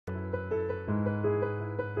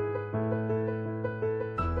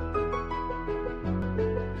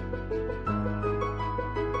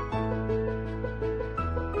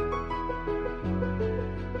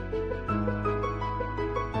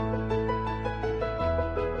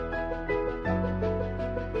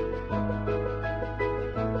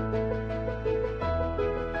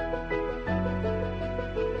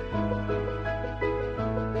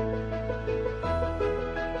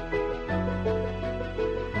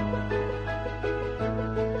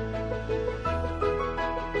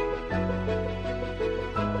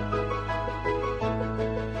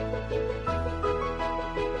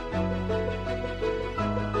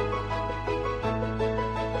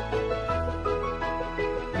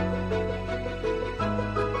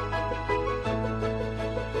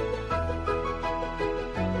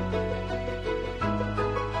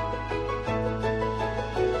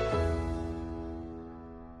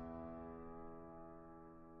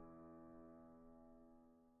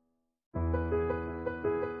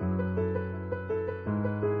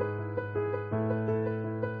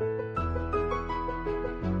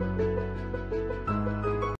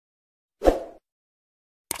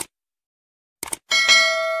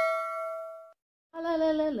la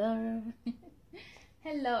la la.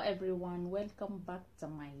 Hello everyone, welcome back to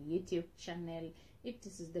my YouTube channel. If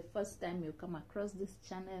this is the first time you come across this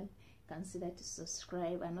channel, consider to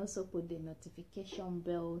subscribe and also put the notification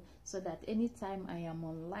bell so that anytime I am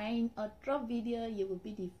online or drop video, you will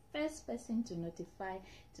be the first person to notify.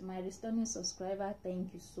 To my returning subscriber,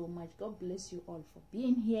 thank you so much. God bless you all for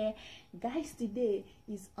being here. Guys, today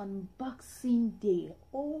is unboxing day.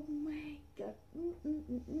 Oh my god.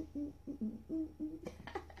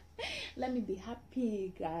 Let me be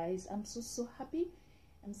happy, guys. I'm so happy.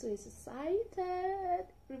 I'm so excited.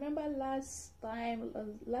 Remember last time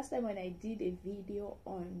when I did a video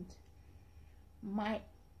on my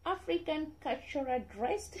African cultural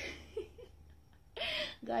dress?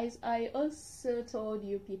 Guys, I also told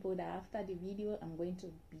you people that after the video I'm going to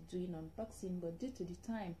be doing unboxing, but due to the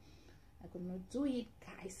time I could not do it,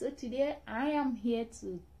 guys. So today I am here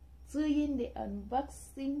to doing the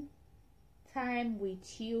unboxing time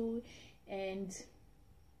with you and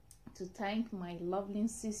to thank my lovely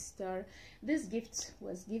sister. This gift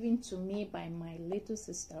was given to me by my little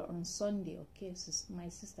sister on Sunday. Okay, so my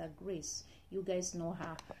sister Grace, you guys know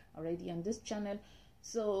her already on this channel.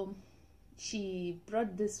 So she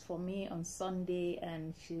brought this for me on Sunday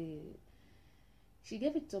and she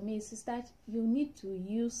gave it to me. Sister, you need to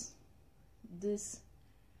use this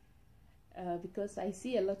because I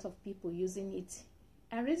see a lot of people using it.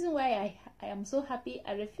 And reason why I am so happy,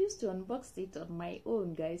 I refused to unbox it on my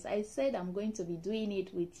own, guys. I said I'm going to be doing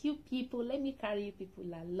it with you people. Let me carry you people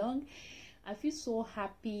along. I feel so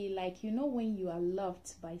happy, like, you know, when you are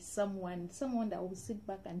loved by someone that will sit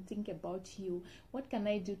back and think about you. What can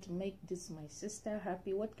I do to make this my sister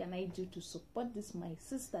happy? What can I do to support this my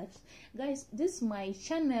sister? Guys, this my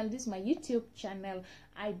channel, this my YouTube channel.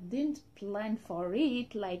 I didn't plan for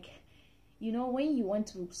it. Like, you know, when you want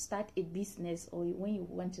to start a business or when you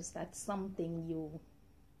want to start something,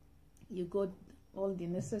 you got all the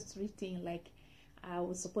necessary thing. Like, I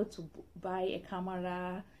was supposed to buy a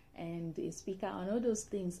camera and a speaker and all those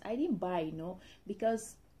things. I didn't buy, you know,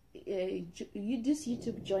 because this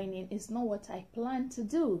YouTube joining is not what I planned to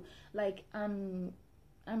do. Like, I'm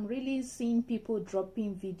really seeing people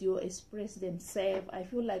dropping video, express themselves. I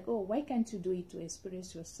feel like, oh, why can't you do it to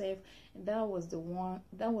express yourself? And that was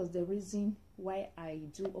the reason why I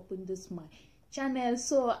do open this my channel.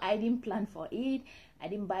 So I didn't plan for it. I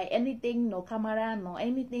didn't buy anything, no camera, no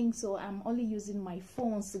anything. So I'm only using my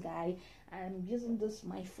phones, guys. I'm using this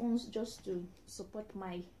my phones just to support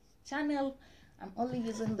my channel. I'm only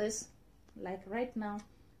using this, like right now.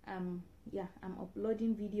 Yeah, I'm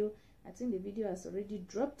uploading video. I think the video has already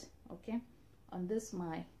dropped, okay, on this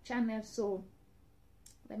my channel. So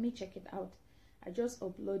let me check it out. I just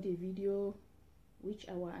uploaded a video which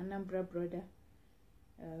our Anambra brother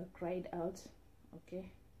cried out,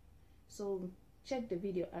 okay. So check the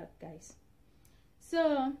video out, guys.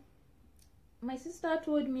 So my sister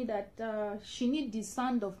told me that she need the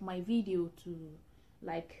sound of my video to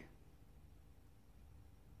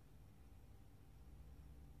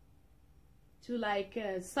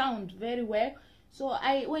sound very well. So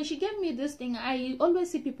when she gave me this thing, I always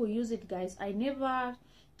see people use it, guys. I never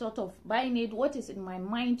thought of buying it. What is in my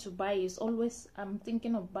mind to buy is always I'm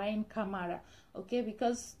thinking of buying camera, okay,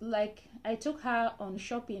 because like I took her on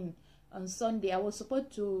shopping on Sunday. I was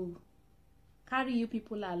supposed to carry you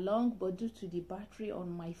people along, but due to the battery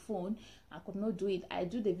on my phone, I could not do it. I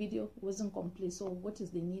do the video, wasn't complete, so what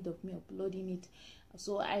is the need of me uploading it?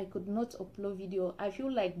 So I could not upload video. I feel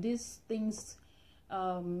like these things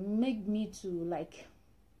make me to, like,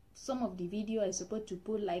 some of the video I supposed to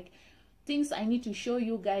put like things I need to show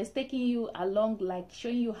you guys, taking you along, like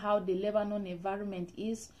showing you how the Lebanon environment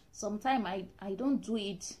is. Sometimes I don't do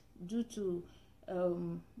it due to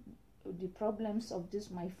the problems of this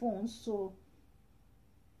my phone. So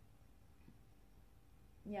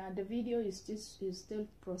yeah, the video is still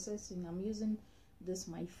processing. I'm using this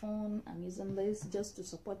my phone. I'm using this just to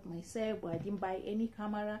support myself, but I didn't buy any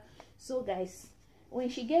camera. So guys, when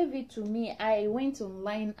she gave it to me, I went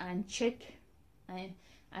online and check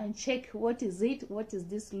what is it, what is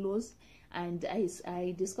this losoi, and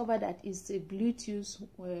I discovered that it's a Bluetooth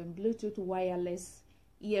wireless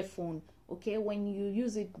earphone. Okay, when you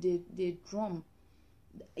use it, the drum,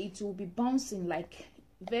 it will be bouncing like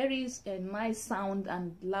very nice sound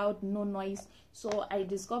and loud, no noise. So I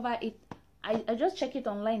discovered it. I just check it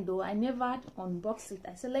online though. I never unbox it.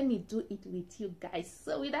 I said, let me do it with you guys.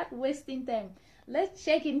 So without wasting time, let's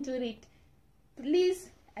check into it. Please,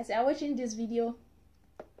 as you're watching this video,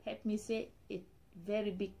 help me say a very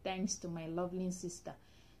big thanks to my lovely sister.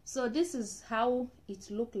 So this is how it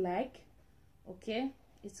look like, okay.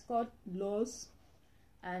 It's called losoi,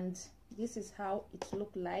 and this is how it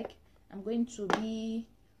look like. I'm going to be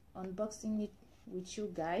unboxing it with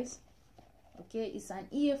you guys. Okay, it's an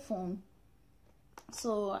earphone,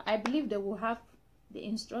 so I believe they will have the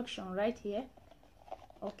instruction right here.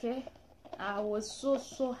 Okay, I was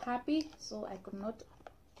so happy, so I could not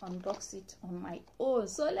unbox it on my own,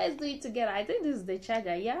 so let's do it together. I think this is the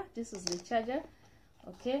charger. Yeah, this is the charger.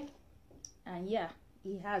 Okay, and yeah,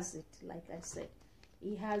 it has it. Like I said,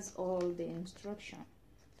 it has all the instruction,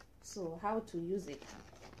 so how to use it.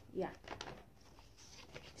 Yeah,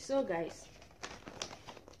 so guys,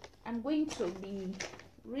 I'm going to be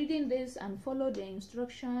reading this and follow the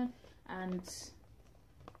instruction and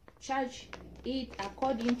charge it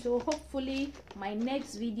according to, hopefully my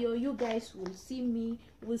next video you guys will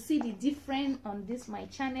see the difference on this my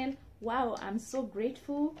channel. Wow, I'm so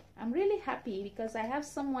grateful. I'm really happy because I have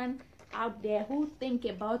someone out there who think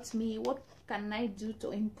about me. What can I do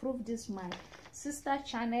to improve this my sister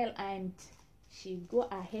channel? And she go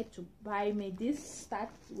ahead to buy me this. Start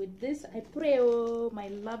with this. I pray, oh my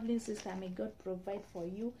lovely sister, may God provide for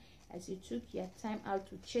you as you took your time out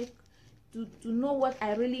to check to know what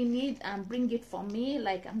I really need and bring it for me.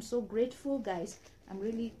 Like, I'm so grateful, guys. I'm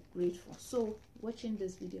really grateful. So watching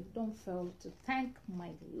this video, don't fail to thank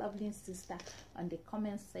my lovely sister on the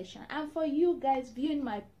comment section, and for you guys viewing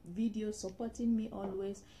my videos, supporting me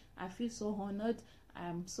always. I feel so honored.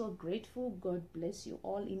 I'm so grateful. God bless you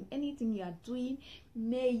all in anything you are doing.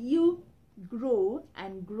 May you grow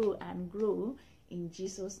and grow and grow in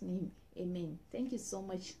Jesus' name. Amen. Thank you so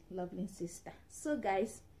much, lovely sister. So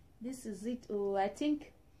guys, this is it. Oh, I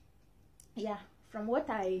think, yeah, from what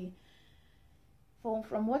I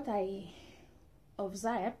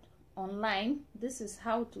observed online, this is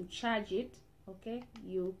how to charge it. Okay,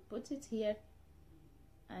 you put it here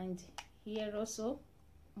and here also,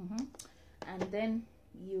 and then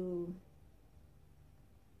you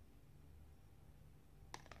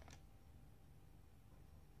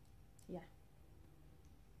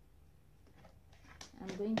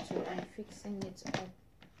I'm fixing it up.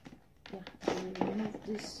 Yeah, I will remove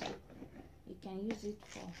this. You can use it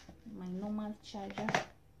for my normal charger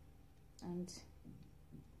and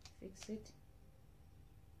fix it.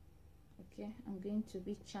 Okay, I'm going to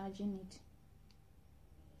be charging it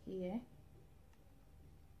here.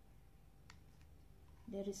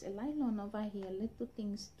 There is a nylon over here, little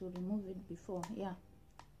things to remove it before. Yeah,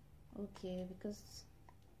 okay, because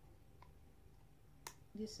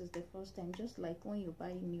this is the first time, just like when you buy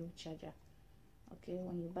a new charger. Okay,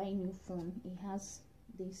 when you buy a new phone, it has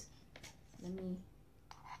this. Let me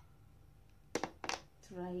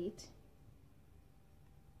try it.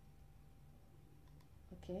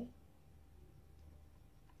 Okay,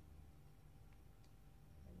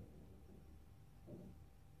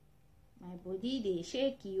 my body they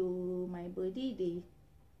shake you, my body they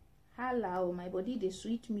holla, my body they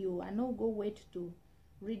sweet me. I no go wait to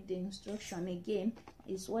read the instruction again.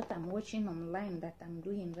 Is what I'm watching online that I'm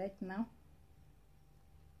doing right now.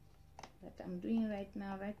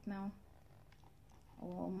 Right now.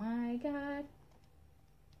 Oh my God.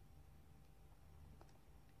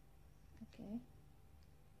 Okay.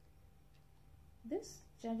 This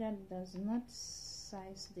charger does not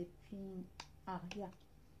size the pin. Ah, yeah.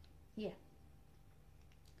 Here.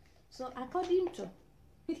 So according to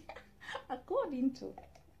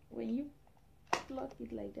when you plug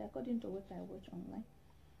it like that, according to what I watch online,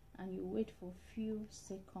 and you wait for few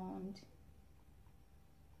seconds.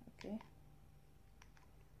 Okay,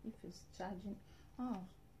 if it's charging. Oh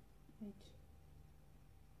wait,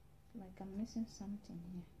 like I'm missing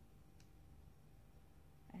something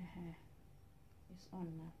here. It's on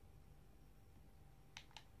now.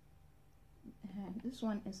 This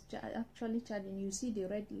one is actually charging. You see the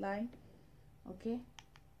red line? Okay,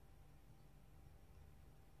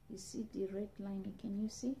 you see the red line? Can you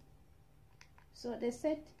see? So they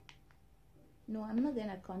said, no, I'm not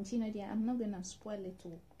gonna continue there. I'm not gonna spoil it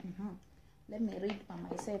all. Let me read by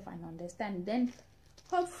myself and understand. Then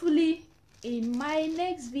hopefully in my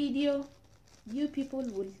next video you people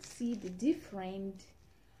will see the difference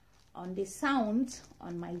on the sound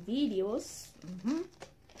on my videos.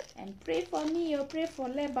 And pray for me, or pray for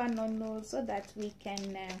Lebanon, so that we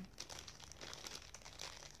can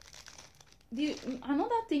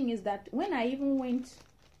another thing is that when I even went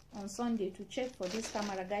on Sunday to check for this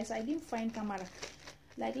camera, guys, I didn't find camera.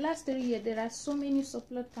 Like last 3 years, there are so many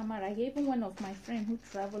support camera here. Even one of my friends who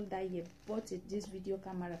traveled that year bought it, this video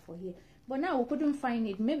camera for here. But now we couldn't find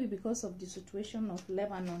it, maybe because of the situation of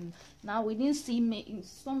Lebanon. Now we didn't see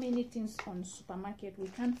so many things on supermarket. We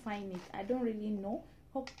can't find it. I don't really know.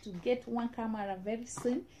 Hope to get one camera very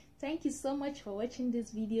soon Thank you so much for watching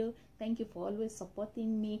this video. Thank you for always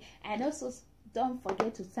supporting me, and also don't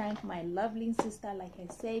forget to thank my lovely sister, like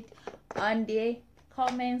I said, on the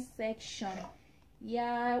comment section.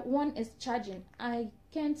 Yeah, one is charging. I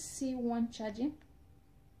can't see one charging.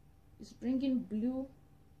 It's bringing blue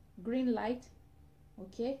green light.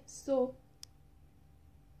 Okay, so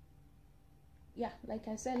yeah, like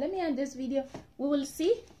I said, let me end this video. We will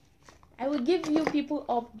see. I will give you people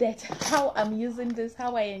update how I'm using this,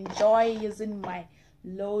 how I enjoy using my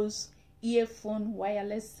Losoi earphone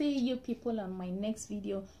wireless. See you people on my next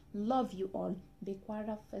video. Love you all. The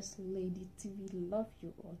Kwara First Lady TV. Love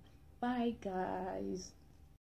you all. Bye guys.